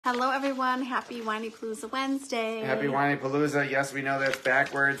Hello, everyone. Happy Whiny Palooza Wednesday. Happy Whiny Palooza. Yes, we know that's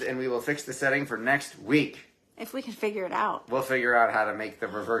backwards, and we will fix the setting for next week. If we can figure it out. We'll figure out how to make the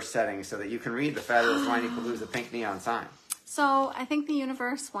reverse setting so that you can read the fabulous Whiny Palooza pink neon sign. So I think the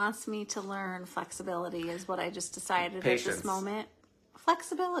universe wants me to learn flexibility is what I just decided Patience. At this moment.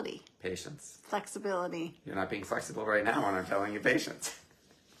 Flexibility. Patience. Flexibility. You're not being flexible right now when I'm telling you patience.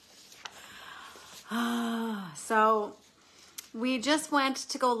 So we just went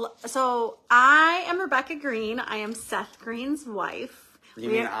to go. So I am Rebecca Green. I am Seth Green's wife.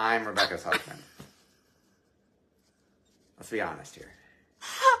 I'm Rebecca's husband? Let's be honest here.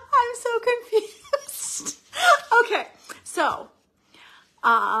 I'm so confused. Okay, so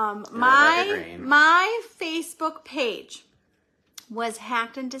my Facebook page was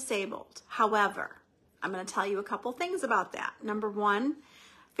hacked and disabled. However, I'm going to tell you a couple things about that. Number one,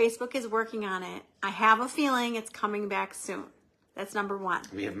 Facebook is working on it. I have a feeling it's coming back soon. That's number one.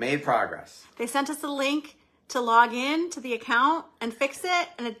 We have made progress. They sent us a link to log in to the account and fix it,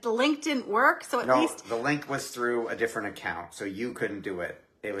 and the link didn't work, so at least... the link was through a different account, so you couldn't do it.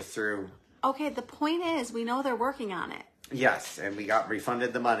 It was through... Okay, the point is, we know they're working on it. Yes, and we got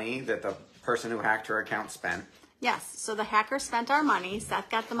refunded the money that the person who hacked her account spent. Yes, so the hacker spent our money. Seth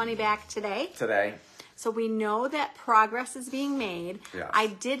got the money back today. So we know that progress is being made. Yes. I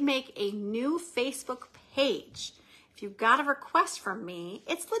did make a new Facebook page. If you got a request from me,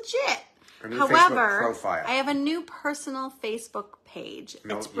 it's legit. However, profile. I have a new personal Facebook page.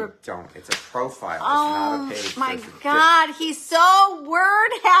 No, you don't. It's a profile. It's Oh not a page. my God, he's so word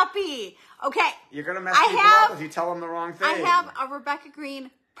happy. Okay. You're going to mess people up if you tell them the wrong thing. I have a Rebecca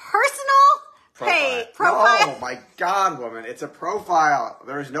Green personal page. Profile. Oh my God, woman. It's a profile.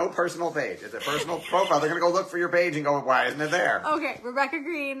 There is no personal page. It's a personal profile. They're going to go look for your page and go, why isn't it there? Okay, Rebecca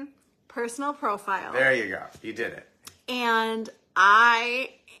Green, personal profile. There you go. You did it. And I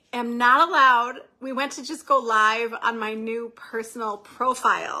am not allowed. We went to just go live on my new personal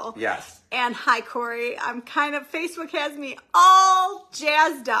profile. Yes. And hi, Corey. Facebook has me all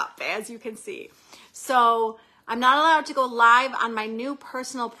jazzed up, as you can see. So I'm not allowed to go live on my new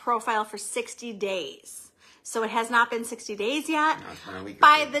personal profile for 60 days. So it has not been 60 days yet. No, it's been a week or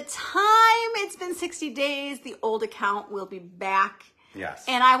By two. the time it's been 60 days, the old account will be back. Yes.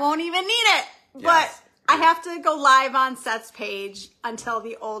 And I won't even need it. Yes. But I have to go live on Seth's page until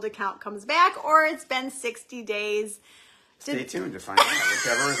the old account comes back, or it's been 60 days. Stay tuned to find out,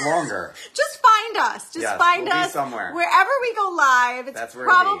 whichever is longer. Just find us. Just find we'll us be somewhere. Wherever we go live. It's That's where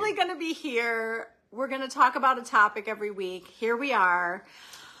probably going to be here. We're going to talk about a topic every week. Here we are.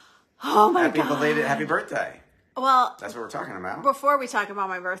 Oh my God. Happy birthday. Well, That's what we're talking about. Before we talk about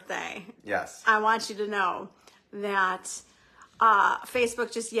my birthday, Yes. I want you to know that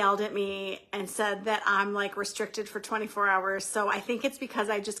Facebook just yelled at me and said that I'm like restricted for 24 hours. So I think it's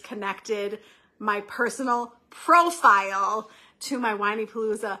because I just connected my personal profile to my Whiny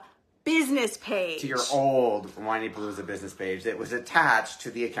Palooza business page. To your old Whiny Palooza business page that was attached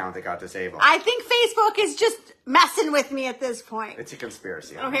to the account that got disabled. I think Facebook is just messing with me at this point. It's a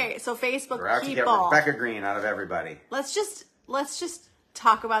conspiracy. Okay, so Facebook We're out to get people. Rebecca Green out of everybody. Let's just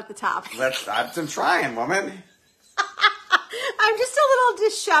talk about the topic. I'm trying, woman. I'm just a little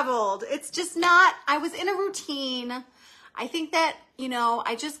disheveled. It's just not, I was in a routine. I think that,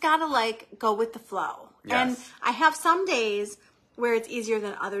 I just gotta go with the flow. Yes. And I have some days where it's easier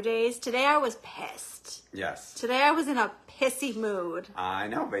than other days. Today I was pissed. Yes. Today I was in a pissy mood. I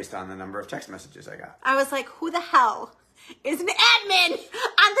know, based on the number of text messages I got. I was like, who the hell is an admin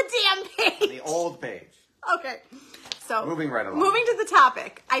on the damn page? The old page. Okay. So moving right along. Moving to the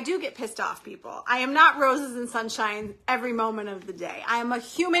topic. I do get pissed off, people. I am not roses and sunshine every moment of the day. I am a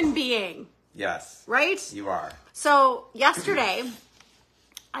human being. Yes. Right? You are. So yesterday,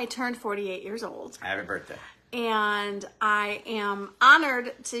 I turned 48 years old. Happy birthday. And I am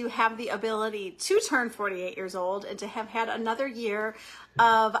honored to have the ability to turn 48 years old and to have had another year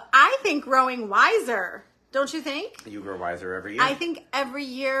of, I think, growing wiser. Don't you think? You grow wiser every year. I think every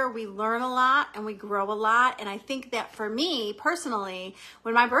year we learn a lot and we grow a lot. And I think that for me personally,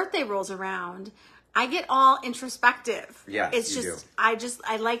 when my birthday rolls around, I get all introspective. Yes, it's you just, do.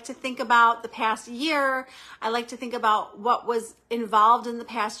 I like to think about the past year. I like to think about what was involved in the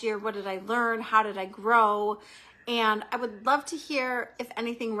past year. What did I learn? How did I grow? And I would love to hear if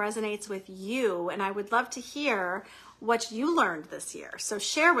anything resonates with you. And I would love to hear what you learned this year. So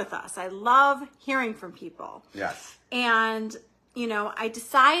share with us. I love hearing from people. Yes. And, I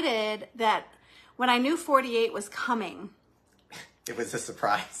decided that when I knew 48 was coming. It was a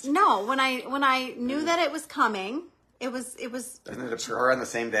surprise. No, when I knew that it was coming, it was. Doesn't it occur on the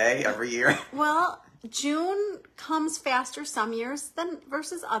same day every year? Well, June comes faster some years than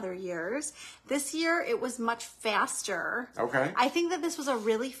versus other years. This year it was much faster. Okay. I think that this was a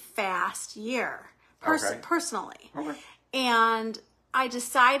really fast year, personally. Okay. And I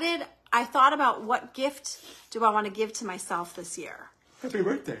thought about what gift do I want to give to myself this year. Happy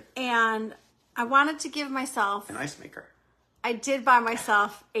birthday. And I wanted to give myself an ice maker. I did buy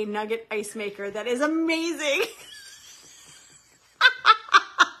myself a nugget ice maker that is amazing.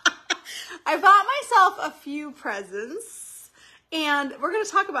 I bought myself a few presents, and we're going to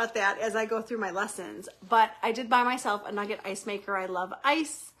talk about that as I go through my lessons. But I did buy myself a nugget ice maker. I love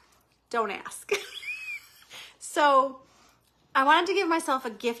ice. Don't ask. So I wanted to give myself a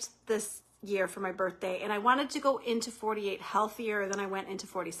gift this year for my birthday, and I wanted to go into 48 healthier than I went into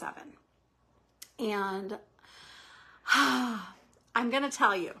 47. And I'm going to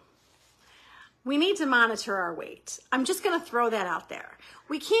tell you, we need to monitor our weight. I'm just going to throw that out there.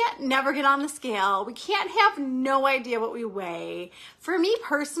 We can't never get on the scale. We can't have no idea what we weigh. For me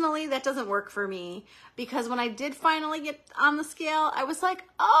personally, that doesn't work for me, because when I did finally get on the scale, I was like,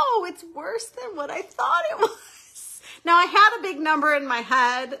 oh, it's worse than what I thought it was. Now, I had a big number in my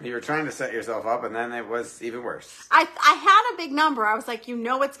head. You were trying to set yourself up, and then it was even worse. I had a big number. I was like, you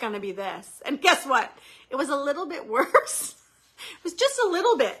know it's going to be this. And guess what? It was a little bit worse. It was just a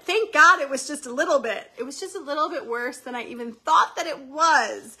little bit. Thank God it was just a little bit. It was just a little bit worse than I even thought that it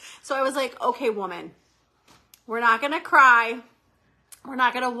was. So I was like, okay, woman, we're not going to cry. We're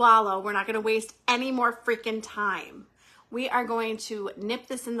not going to wallow. We're not going to waste any more freaking time. We are going to nip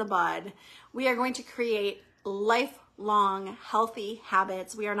this in the bud. We are going to create lifelong healthy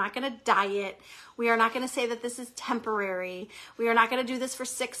habits. We are not going to diet. We are not going to say that this is temporary. We are not going to do this for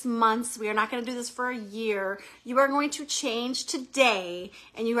 6 months. We are not going to do this for a year. You are going to change today,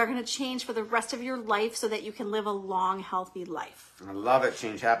 and you are going to change for the rest of your life so that you can live a long, healthy life. I love it.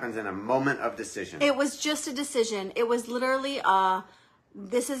 Change happens in a moment of decision. It was just a decision. It was literally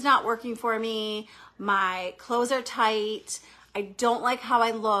this is not working for me. My clothes are tight. I don't like how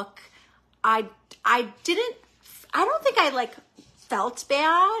I look. I don't think I felt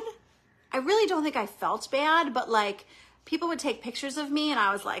bad. I really don't think I felt bad, but people would take pictures of me and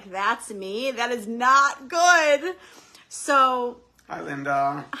I was like, that's me. That is not good. So. Hi,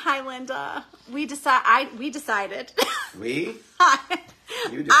 Linda. Hi, Linda. We decided. We?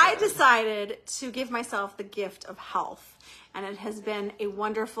 You decided. I decided to give myself the gift of health. And it has been a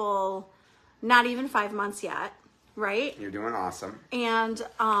wonderful, not even 5 months yet, right? You're doing awesome. And,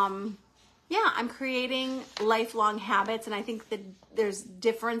 yeah, I'm creating lifelong habits, and I think that there's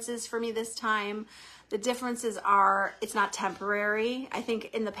differences for me this time. The differences are, it's not temporary. I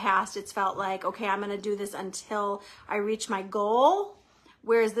think in the past it's felt like, okay, I'm going to do this until I reach my goal.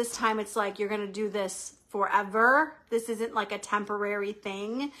 Whereas this time it's like, you're going to do this forever. This isn't like a temporary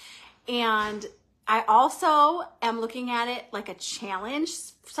thing. And I also am looking at it like a challenge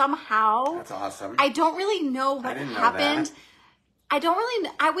somehow. That's awesome. I don't really know what happened. That. I don't really,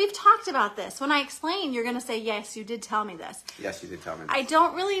 we've talked about this. When I explain, you're going to say, yes, you did tell me this. Yes, you did tell me this. I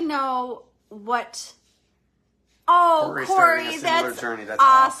don't really know what, Corey, that's journey. That's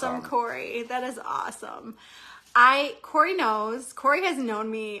awesome, Corey. That is awesome. Corey has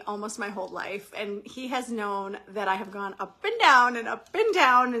known me almost my whole life, and he has known that I have gone up and down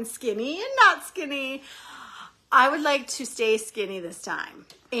and skinny and not skinny. I would like to stay skinny this time.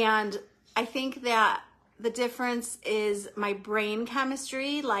 And I think that the difference is my brain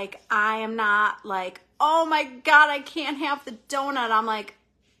chemistry. I am not oh my God, I can't have the donut. I'm like,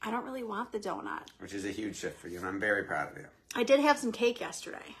 I don't really want the donut. Which is a huge shift for you, and I'm very proud of you. I did have some cake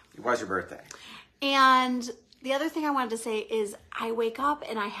yesterday. It was your birthday. And the other thing I wanted to say is I wake up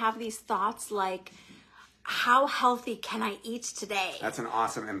and I have these thoughts like, how healthy can I eat today? That's an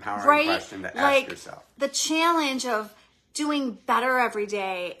awesome, empowering question to ask yourself. The challenge of doing better every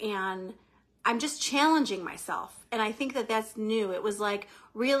day, and I'm just challenging myself. And I think that that's new. It was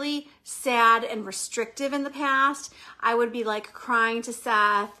really sad and restrictive in the past. I would be crying to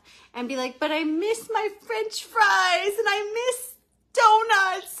Seth and be like, but I miss my French fries and I miss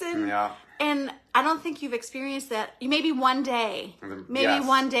donuts. And, yeah. And I don't think you've experienced that. Maybe one day, yes.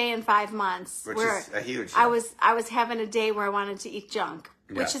 one day in 5 months. Which is a huge shift. I was having a day where I wanted to eat junk,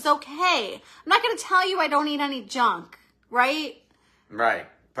 which yes. is okay. I'm not going to tell you I don't eat any junk, right? Right.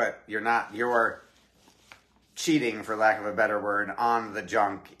 But you're cheating, for lack of a better word, on the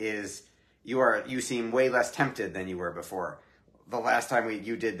junk. You seem way less tempted than you were before. The last time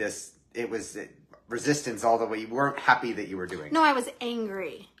you did this, it was resistance all the way. You weren't happy that you were doing it. No, I was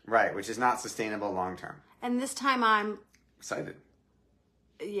angry. Right, which is not sustainable long term. And this time I'm excited.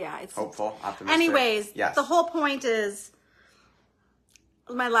 Yeah, it's hopeful, optimistic. Anyways, yes. The whole point is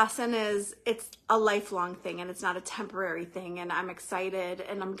my lesson is it's a lifelong thing and it's not a temporary thing. And I'm excited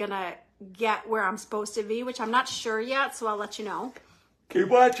and I'm going to get where I'm supposed to be, which I'm not sure yet. So I'll let you know. Keep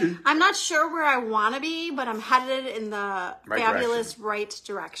watching. I'm not sure where I want to be, but I'm headed in the fabulous right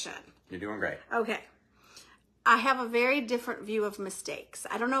direction. You're doing great. Okay. I have a very different view of mistakes.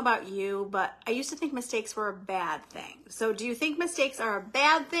 I don't know about you, but I used to think mistakes were a bad thing. So do you think mistakes are a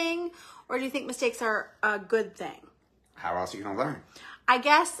bad thing or do you think mistakes are a good thing? How else are you going to learn? I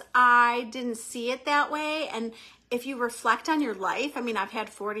guess I didn't see it that way. And if you reflect on your life, I mean, I've had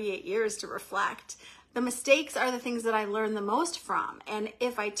 48 years to reflect. The mistakes are the things that I learn the most from. And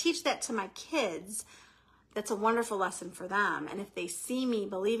if I teach that to my kids, that's a wonderful lesson for them. And if they see me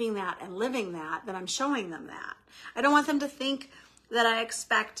believing that and living that, then I'm showing them that. I don't want them to think that I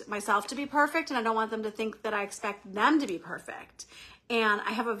expect myself to be perfect, and I don't want them to think that I expect them to be perfect. And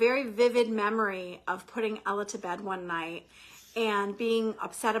I have a very vivid memory of putting Ella to bed one night and being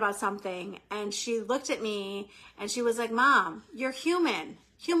upset about something. And she looked at me and she was like, Mom, you're human.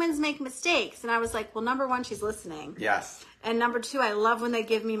 Humans make mistakes. And I was like, well, number one, she's listening. Yes. And number two, I love when they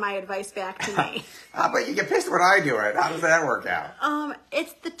give me my advice back to me. But you get pissed when I do it. How does that work out?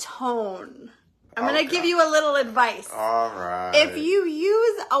 It's the tone. I'm going to give you a little advice. All right. If you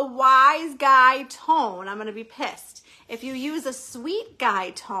use a wise guy tone, I'm going to be pissed. If you use a sweet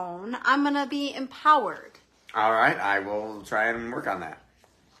guy tone, I'm going to be empowered. All right. I will try and work on that.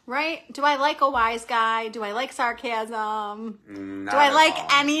 Right? Do I like a wise guy? Do I like sarcasm? Not Do I like all.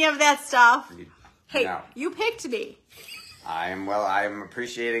 any of that stuff? Hey, no. You picked me. I'm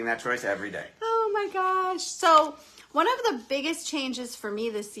appreciating that choice every day. Oh my gosh. So one of the biggest changes for me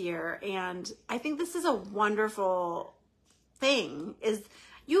this year, and I think this is a wonderful thing, is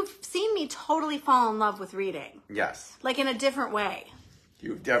you've seen me totally fall in love with reading. Yes. Like in a different way.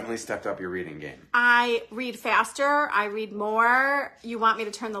 You've definitely stepped up your reading game. I read faster. I read more. You want me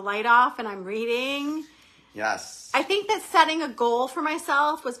to turn the light off and I'm reading. Yes. I think that setting a goal for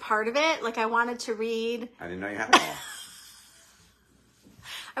myself was part of it. Like I wanted to read. I didn't know you had a goal.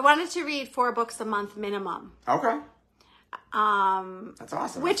 I wanted to read 4 books a month minimum. Okay. That's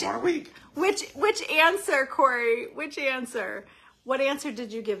awesome. That's one a week. Which answer, Corey? Which answer? What answer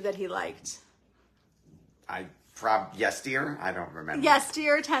did you give that he liked? Yes, dear. I don't remember. Yes,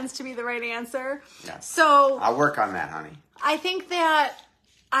 dear tends to be the right answer. Yes. So I'll work on that, honey. I think that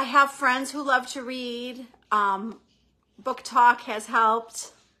I have friends who love to read. Book Talk has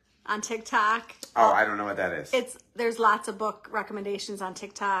helped on TikTok. Oh, I don't know what that is. There's lots of book recommendations on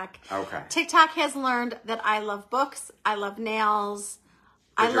TikTok. Okay. TikTok has learned that I love books. I love nails.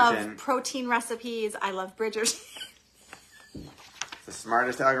 I love protein recipes. I love Bridgerton. The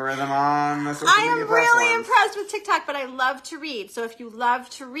smartest algorithm on the social media I am platforms. really impressed with TikTok, but I love to read. So if you love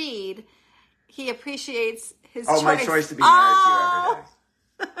to read, he appreciates his choice. Oh, my choice to be married to you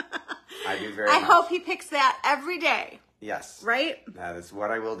every day. I do very much. I hope he picks that every day. Yes. Right? That is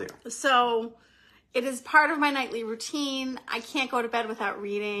what I will do. So it is part of my nightly routine. I can't go to bed without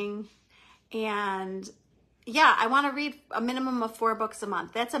reading. And yeah, I want to read a minimum of 4 books a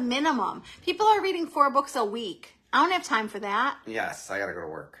month. That's a minimum. People are reading 4 books a week. I don't have time for that. Yes, I got to go to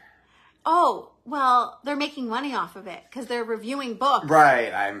work. Oh, well, they're making money off of it because they're reviewing books.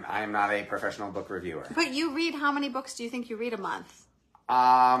 Right. I'm not a professional book reviewer. But you read, how many books do you think you read a month?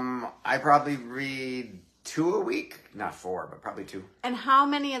 I probably read 2 a week. Not 4, but probably 2. And how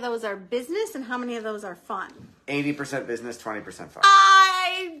many of those are business and how many of those are fun? 80% business, 20% fun.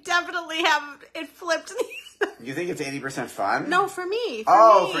 I definitely have it flipped. You think it's 80% fun? No, for me.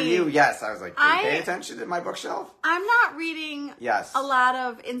 For you, yes. I was like, pay attention to my bookshelf. I'm not reading Yes. a lot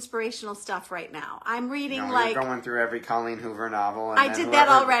of inspirational stuff right now. I'm reading you're going through every Colleen Hoover novel. And I did that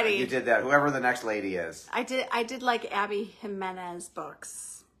already. You did that. Whoever the next lady is. I did like Abby Jimenez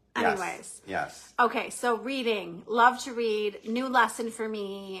books. Anyways. Yes. Okay, so reading. Love to read. New lesson for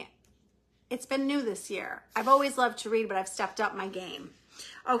me. It's been new this year. I've always loved to read, but I've stepped up my game.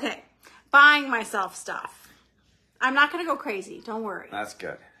 Okay. Buying myself stuff. I'm not going to go crazy. Don't worry. That's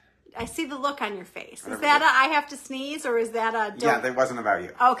good. I see the look on your face. Is that I have to sneeze or is that a don't? Yeah, that wasn't about you.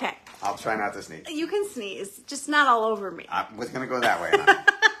 Okay. I'll try not to sneeze. You can sneeze, just not all over me. I was going to go that way, honey.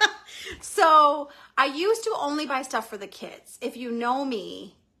 So I used to only buy stuff for the kids. If you know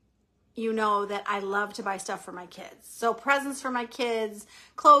me, you know that I love to buy stuff for my kids. So presents for my kids,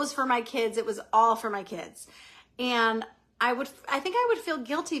 clothes for my kids. It was all for my kids. And I think I would feel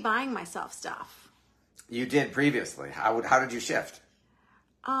guilty buying myself stuff. You did previously. How did you shift?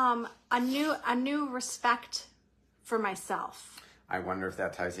 A new respect for myself. I wonder if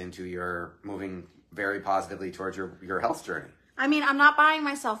that ties into your moving very positively towards your health journey. I mean, I'm not buying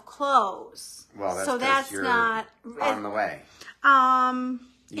myself clothes. Well, that's so 'cause that's you're not on the way.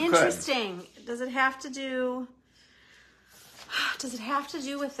 You interesting. Does it have to do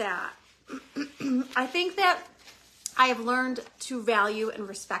with that? I think that I have learned to value and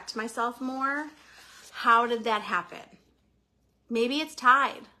respect myself more. How did that happen? Maybe it's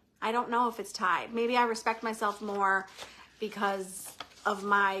tied. I don't know if it's tied. Maybe I respect myself more because of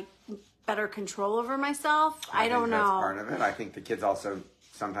my better control over myself. I don't know. That's part of it. I think the kids also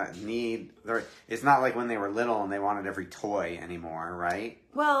sometimes need it's not like when they were little and they wanted every toy anymore, right?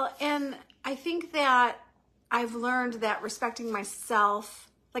 Well, and I think that I've learned that respecting myself,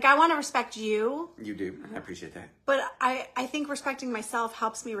 like I want to respect you. You do. I appreciate that. But I think respecting myself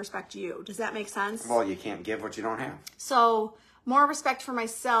helps me respect you. Does that make sense? Well, you can't give what you don't have. So more respect for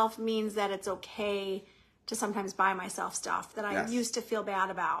myself means that it's okay to sometimes buy myself stuff that I used to feel bad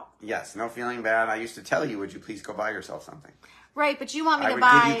about. Yes, no feeling bad. I used to tell you, would you please go buy yourself something? Right, but you want me I to would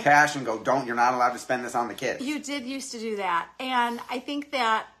buy... give you cash and go, you're not allowed to spend this on the kids. You did used to do that. And I think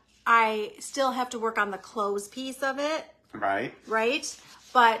that I still have to work on the clothes piece of it. Right. Right?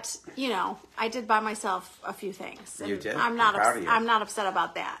 But, I did buy myself a few things. And You did? I'm not proud of you. I'm not upset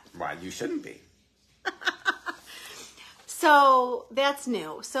about that. Why, you shouldn't be. So that's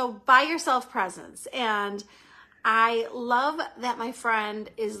new. So buy yourself presents. And I love that my friend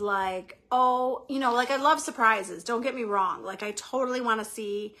is like, oh, I love surprises. Don't get me wrong. Like, I totally want to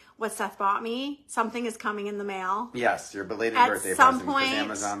see what Seth bought me. Something is coming in the mail. Yes, your belated At birthday some present point,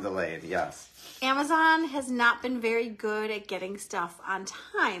 because Amazon delayed. Yes. Amazon has not been very good at getting stuff on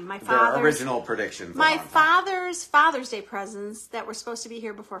time. Their original predictions. My father's Father's Day presents that were supposed to be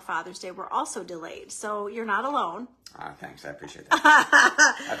here before Father's Day were also delayed. So you're not alone. Thanks, I appreciate that.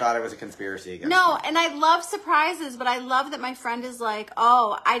 I thought it was a conspiracy against No, me. and I love surprises, but I love that my friend is like,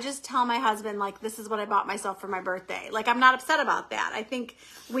 oh, I just tell my husband, like, this is what I bought myself for my birthday. Like, I'm not upset about that. I think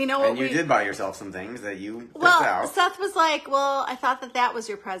we know And you did buy yourself some things that you picked Well, out. Seth was like, well, I thought that was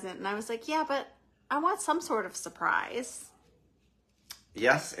your present. And I was like, yeah, but I want some sort of surprise.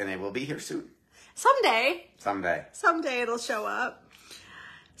 Yes, and it will be here soon. Someday. Someday it'll show up.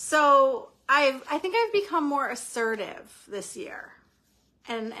 So I think I've become more assertive this year.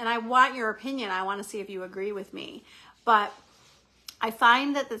 And I want your opinion. I want to see if you agree with me. But I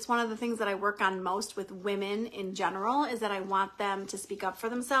find that that's one of the things that I work on most with women in general is that I want them to speak up for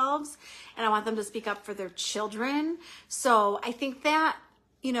themselves and I want them to speak up for their children. So I think that,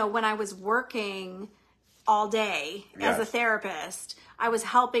 when I was working all day as a therapist, I was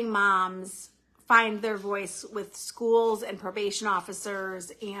helping moms find their voice with schools and probation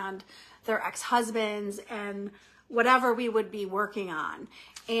officers and their ex-husbands and whatever we would be working on.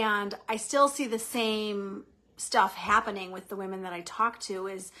 And I still see the same stuff happening with the women that I talk to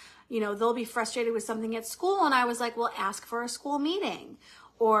is, they'll be frustrated with something at school. And I was like, well, ask for a school meeting.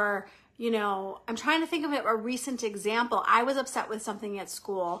 Or, I'm trying to think of a recent example. I was upset with something at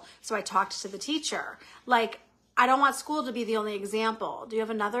school, so I talked to the teacher. Like, I don't want school to be the only example. Do you have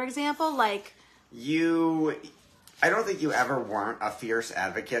another example? Like, I don't think you ever weren't a fierce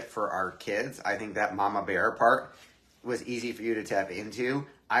advocate for our kids. I think that mama bear part was easy for you to tap into.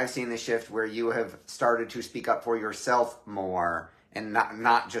 I've seen the shift where you have started to speak up for yourself more and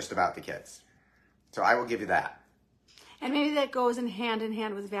not just about the kids. So I will give you that. And maybe that goes in hand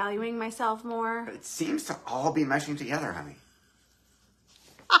with valuing myself more. It seems to all be meshing together, honey.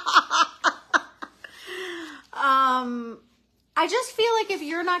 I just feel like if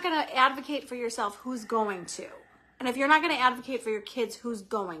you're not going to advocate for yourself, who's going to? And if you're not going to advocate for your kids, who's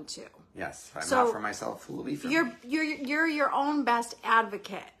going to? Yes, if I'm not for myself, who will be for me? You're your own best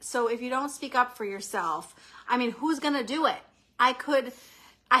advocate. So if you don't speak up for yourself, who's going to do it? I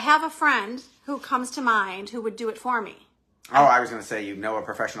have a friend who comes to mind who would do it for me. Oh, I was going to say, a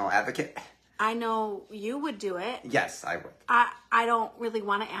professional advocate? I know you would do it. Yes, I would. I don't really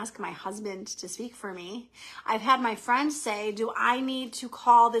want to ask my husband to speak for me. I've had my friends say, do I need to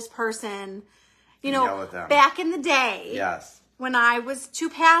call this person? Yell at them. Back in the day, yes, when I was too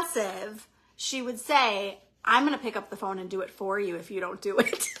passive, she would say, I'm going to pick up the phone and do it for you if you don't do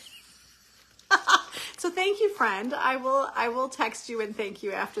it. So thank you, friend. I will text you and thank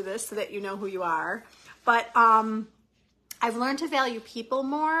you after this so that you know who you are. But I've learned to value people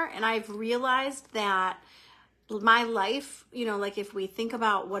more, and I've realized that my life, like if we think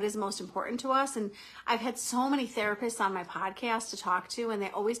about what is most important to us, and I've had so many therapists on my podcast to talk to, and they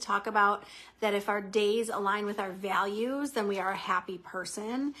always talk about that if our days align with our values, then we are a happy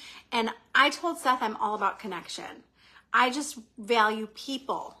person. And I told Seth I'm all about connection. I just value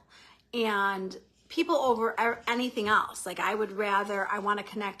people, and people over anything else. Like I want to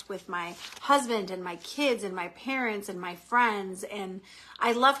connect with my husband and my kids and my parents and my friends. And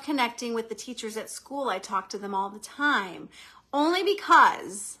I love connecting with the teachers at school. I talk to them all the time, only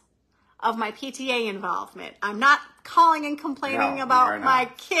because of my PTA involvement. I'm not calling and complaining about my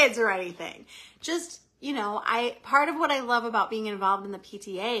kids or anything. Just, part of what I love about being involved in the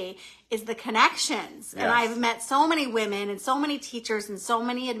PTA is the connections. Yes. And I've met so many women and so many teachers and so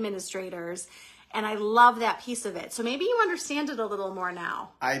many administrators. And I love that piece of it. So maybe you understand it a little more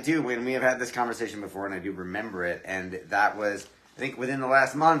now. I do. When we have had this conversation before, and I do remember it. And that was, I think within the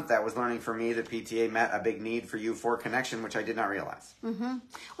last month, that was learning for me that PTA met a big need for you for connection, which I did not realize. Mm-hmm.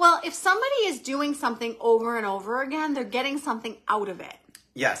 Well, if somebody is doing something over and over again, they're getting something out of it.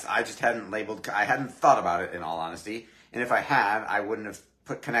 Yes, I just I hadn't thought about it in all honesty. And if I had, I wouldn't have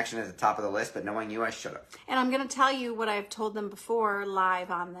put connection at the top of the list, but knowing you, I should have. And I'm going to tell you what I've told them before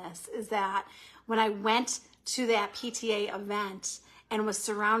live on this, is that when I went to that PTA event and was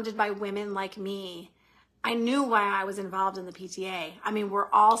surrounded by women like me, I knew why I was involved in the PTA. I mean,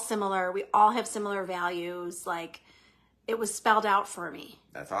 we're all similar. We all have similar values. Like, it was spelled out for me.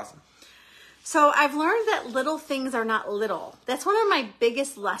 That's awesome. So I've learned that little things are not little. That's one of my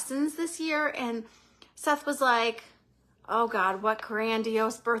biggest lessons this year. And Seth was like, oh God, what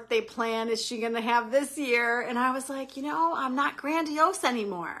grandiose birthday plan is she going to have this year? And I was like, I'm not grandiose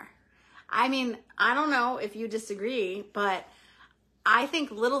anymore. I mean, I don't know if you disagree, but I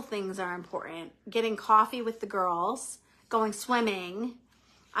think little things are important. Getting coffee with the girls, going swimming.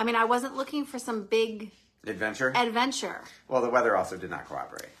 I mean, I wasn't looking for some big adventure. Well, the weather also did not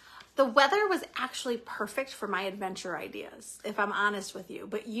cooperate. The weather was actually perfect for my adventure ideas, if I'm honest with you,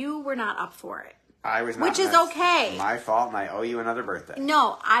 but you were not up for it. I was not. Which is okay. My fault, and I owe you another birthday.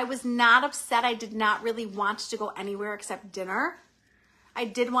 No, I was not upset. I did not really want to go anywhere except dinner. I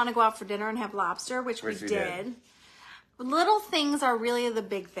did want to go out for dinner and have lobster, which we did. Little things are really the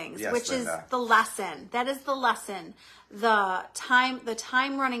big things, yes, which Linda. Is the lesson. That is the lesson. The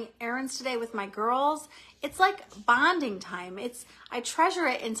time running errands today with my girls, it's like bonding time. I treasure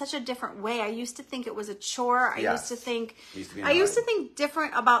it in such a different way. I used to think it was a chore. I used to think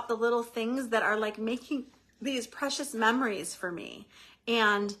different about the little things that are like making these precious memories for me.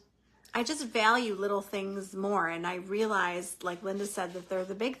 And I just value little things more. And I realized, like Linda said, that they're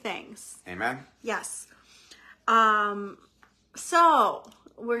the big things. Amen. Yes. So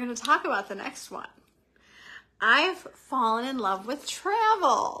we're going to talk about the next one. I've fallen in love with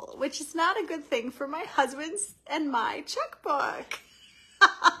travel, which is not a good thing for my husband's and my checkbook.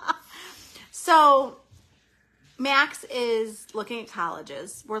 So Max is looking at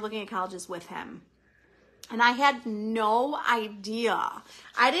colleges. We're looking at colleges with him. And I had no idea.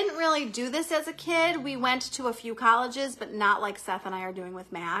 I didn't really do this as a kid. We went to a few colleges, but not like Seth and I are doing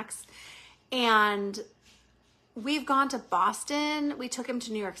with Max. And we've gone to Boston. We took him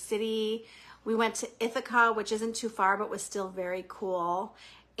to New York City. We went to Ithaca, which isn't too far, but was still very cool.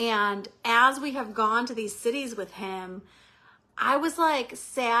 And as we have gone to these cities with him, I was like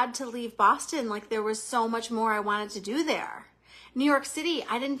sad to leave Boston. Like there was so much more I wanted to do there. New York City,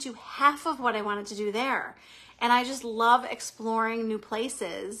 I didn't do half of what I wanted to do there. And I just love exploring new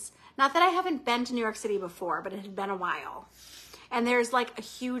places. Not that I haven't been to New York City before, but it had been a while. And there's like a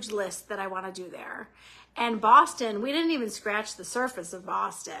huge list that I want to do there. And Boston, we didn't even scratch the surface of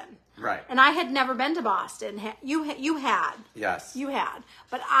Boston. Right. And I had never been to Boston. You had. Yes. You had.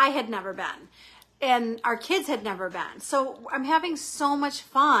 But I had never been. And our kids had never been. So I'm having so much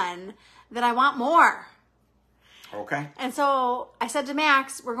fun that I want more. Okay. And so I said to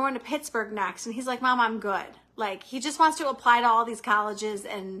Max, we're going to Pittsburgh next. And he's like, Mom, I'm good. Like, he just wants to apply to all these colleges.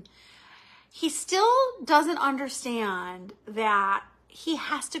 And he still doesn't understand that he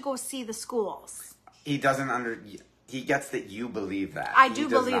has to go see the schools. He gets that you believe that. I do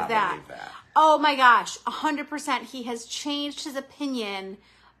believe that. Oh my gosh, 100%. He has changed his opinion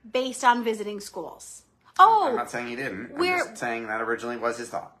based on visiting schools. Oh. I'm not saying he didn't. I'm just saying that originally was his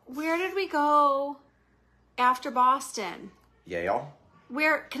thought. Where did we go after Boston? Yale.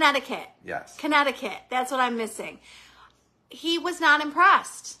 Connecticut. Yes. Connecticut. That's what I'm missing. He was not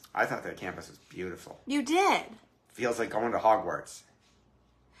impressed. I thought that campus was beautiful. You did. Feels like going to Hogwarts.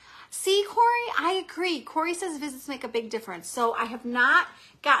 See, Corey, I agree. Corey says visits make a big difference. So I have not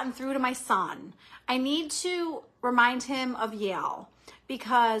gotten through to my son. I need to remind him of Yale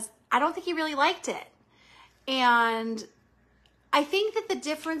because I don't think he really liked it. And I think that the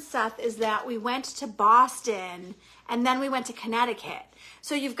difference, Seth, is that we went to Boston and then we went to Connecticut.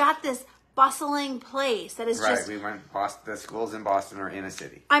 So you've got this bustling place that is just... Right, we went... The schools in Boston are in a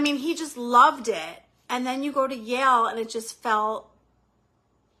city. I mean, he just loved it. And then you go to Yale and it just felt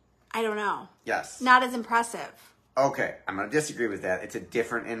I don't know. Yes. Not as impressive. Okay, I'm going to disagree with that. It's a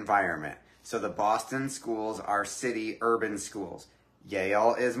different environment. So the Boston schools are city urban schools.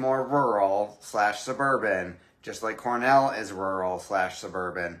 Yale is more rural / suburban, just like Cornell is rural /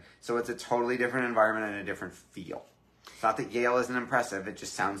 suburban. So it's a totally different environment and a different feel. It's not that Yale isn't impressive. It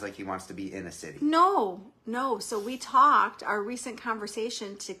just sounds like he wants to be in a city. No. So we talked, our recent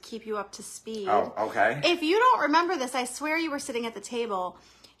conversation, to keep you up to speed. Oh, okay. If you don't remember this, I swear you were sitting at the table.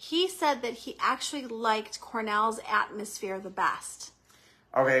 He said that he actually liked Cornell's atmosphere the best.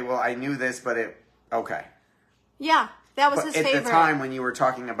 Okay, well, I knew this, but okay. Yeah, that was his favorite. At the time when you were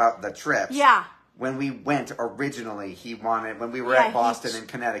talking about the trips, yeah. When we went originally, when we were at Boston and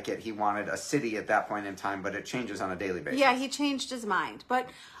Connecticut, he wanted a city at that point in time, but it changes on a daily basis. Yeah, he changed his mind. But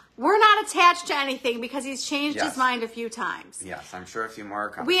we're not attached to anything because he's changed his mind a few times. Yes, I'm sure a few more are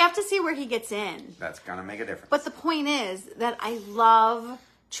coming. We have to see where he gets in. That's going to make a difference. But the point is that I love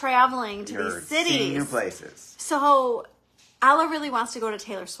traveling to these cities. Seeing new places. So Ella really wants to go to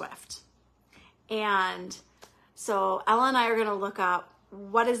Taylor Swift. And so Ella and I are going to look up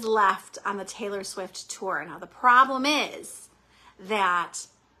what is left on the Taylor Swift tour. Now, the problem is that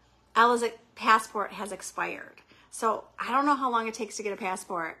Ella's passport has expired. So I don't know how long it takes to get a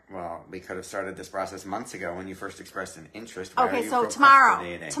passport. Well, we could have started this process months ago when you first expressed an interest. Okay, so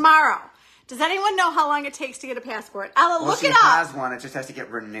tomorrow. Does anyone know how long it takes to get a passport? Ella, look it up. She has one. It just has to get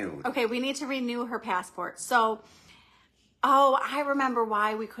renewed. Okay, we need to renew her passport. So, I remember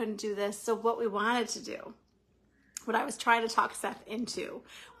why we couldn't do this. So what we wanted to do, what I was trying to talk Seth into,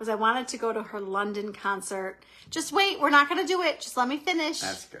 was I wanted to go to her London concert. Just wait, we're not going to do it. Just let me finish.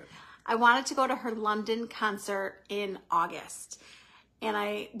 That's good. I wanted to go to her London concert in August. And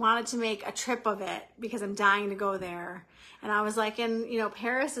I wanted to make a trip of it because I'm dying to go there. And I was like,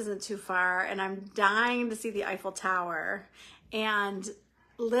 Paris isn't too far. And I'm dying to see the Eiffel Tower. And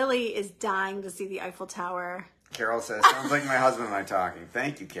Lily is dying to see the Eiffel Tower. Carol says, sounds like my husband and I talking.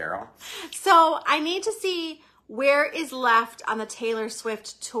 Thank you, Carol. So I need to see where is left on the Taylor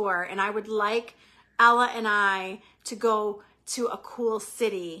Swift tour. And I would like Ella and I to go to a cool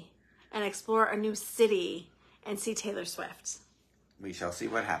city and explore a new city and see Taylor Swift. We shall see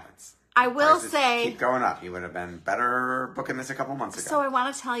what happens. I will say... keep going up. You would have been better booking this a couple months ago. So I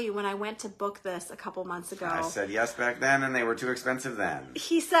want to tell you, when I went to book this a couple months ago... I said yes back then, and they were too expensive then.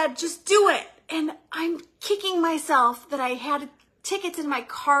 He said, just do it. And I'm kicking myself that I had tickets in my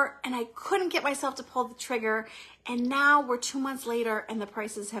cart, and I couldn't get myself to pull the trigger. And now we're 2 months later, and the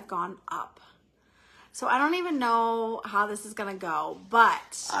prices have gone up. So I don't even know how this is going to go,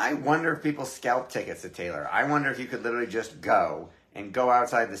 but... I wonder if people scalp tickets to Taylor. I wonder if you could literally just go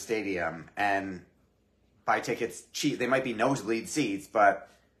outside the stadium and buy tickets cheap. They might be nosebleed seats, but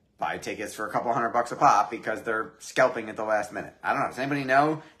buy tickets for a couple $100 a pop because they're scalping at the last minute. I don't know. Does anybody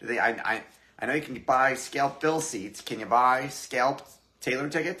know? Do they? I know you can buy scalp bill seats. Can you buy scalped Taylor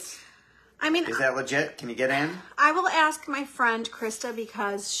tickets? I mean... Is that legit? Can you get in? I will ask my friend Krista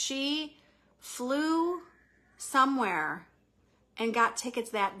because she flew somewhere and got tickets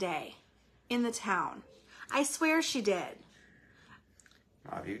that day in the town. I swear she did.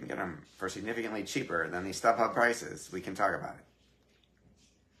 Well, if you can get them for significantly cheaper than these StubHub prices, we can talk about it.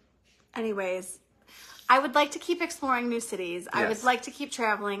 Anyways, I would like to keep exploring new cities. Yes. I would like to keep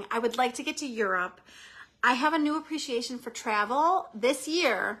traveling. I would like to get to Europe. I have a new appreciation for travel this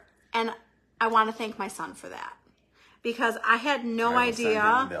year, and I want to thank my son for that. Because I had no idea.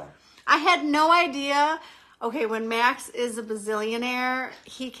 I had no idea. Okay, when Max is a bazillionaire,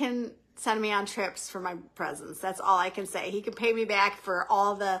 he can send me on trips for my presents. That's all I can say. He can pay me back for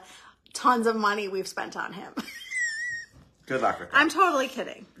all the tons of money we've spent on him. Good luck with that. I'm totally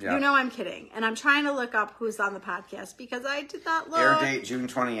kidding. Yep. You know I'm kidding. And I'm trying to look up who's on the podcast because I did not look. Air date June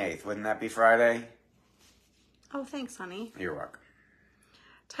 28th. Wouldn't that be Friday? Oh, thanks, honey. You're welcome.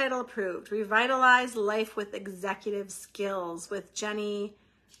 Title approved. Revitalize Life with Executive Skills with Jenny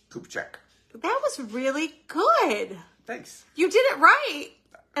Kupchak. That was really good. Thanks. You did it right.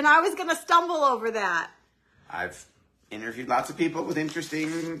 And I was going to stumble over that. I've interviewed lots of people with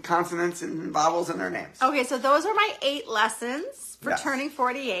interesting consonants and vowels in their names. Okay, so those are my 8 lessons for turning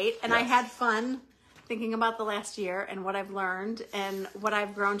 48. And I had fun thinking about the last year and what I've learned and what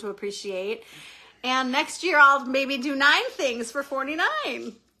I've grown to appreciate. And next year I'll maybe do 9 things for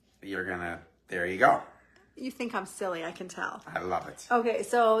 49. There you go. You think I'm silly, I can tell. I love it. Okay,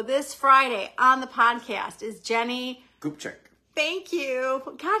 so this Friday on the podcast is Jenny Kupchak. Thank you.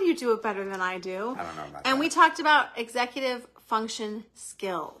 God, you do it better than I do. I don't know about that. And we talked about executive function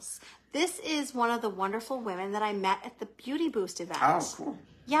skills. This is one of the wonderful women that I met at the Beauty Boost event. Oh, cool.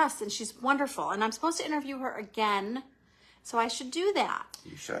 Yes, and she's wonderful. And I'm supposed to interview her again So I should do that.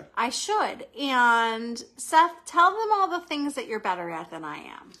 You should. I should. And Seth, tell them all the things that you're better at than I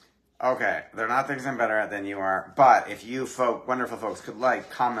am. Okay, they're not things I'm better at than you are, but if you wonderful folks could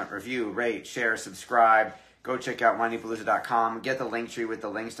like, comment, review, rate, share, subscribe, go check out whinypalooza.com, get the link tree with the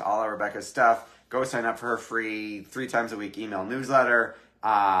links to all of Rebecca's stuff, go sign up for her free 3 times a week email newsletter.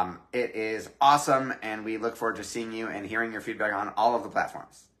 It is awesome, and we look forward to seeing you and hearing your feedback on all of the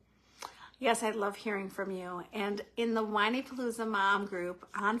platforms. Yes, I love hearing from you. And in the Whinypalooza Mom group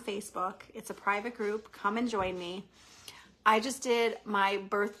on Facebook, it's a private group. Come and join me. I just did my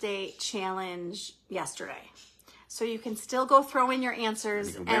birthday challenge yesterday. So you can still go throw in your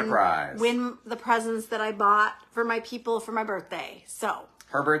answers and win the presents that I bought for my people for my birthday. So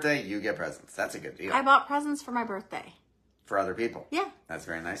her birthday, you get presents. That's a good deal. I bought presents for my birthday. For other people. Yeah. That's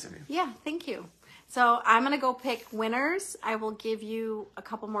very nice of you. Yeah, thank you. So I'm going to go pick winners. I will give you a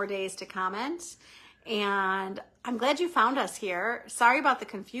couple more days to comment. And I'm glad you found us here. Sorry about the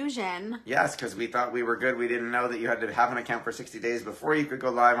confusion. Yes, because we thought we were good. We didn't know that you had to have an account for 60 days before you could go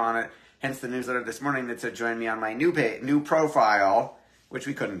live on it. Hence the newsletter this morning that said join me on my new profile, which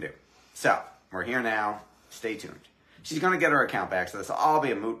we couldn't do. So we're here now. Stay tuned. She's going to get her account back, so this will all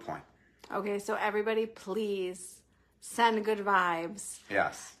be a moot point. Okay, so everybody please send good vibes.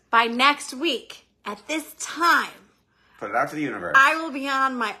 Yes. By next week, at this time, put it out to the universe. I will be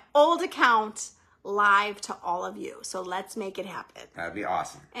on my old account live to all of you. So let's make it happen. That'd be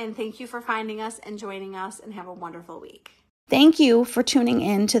awesome. And thank you for finding us and joining us, and have a wonderful week. Thank you for tuning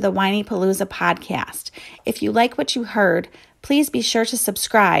in to the Whinypalooza podcast. If you like what you heard, please be sure to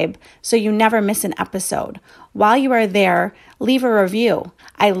subscribe so you never miss an episode. While you are there, leave a review.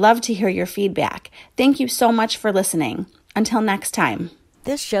 I love to hear your feedback. Thank you so much for listening. Until next time.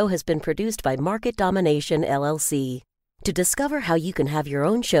 This show has been produced by Market Domination, LLC. To discover how you can have your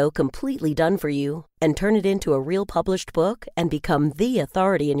own show completely done for you and turn it into a real published book and become the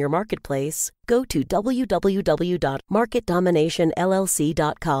authority in your marketplace, go to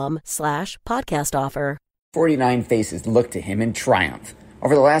www.marketdominationllc.com/podcast offer. 49 faces looked to him in triumph.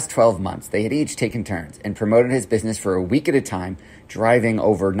 Over the last 12 months, they had each taken turns and promoted his business for a week at a time, driving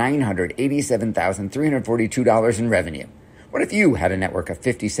over $987,342 in revenue. What if you had a network of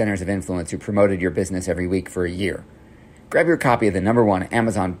 50 centers of influence who promoted your business every week for a year? Grab your copy of the #1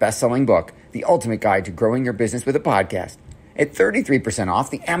 Amazon best-selling book, The Ultimate Guide to Growing Your Business with a Podcast, at 33%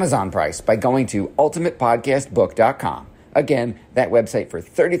 off the Amazon price by going to ultimatepodcastbook.com. Again, that website for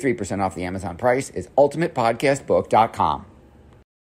 33% off the Amazon price is ultimatepodcastbook.com.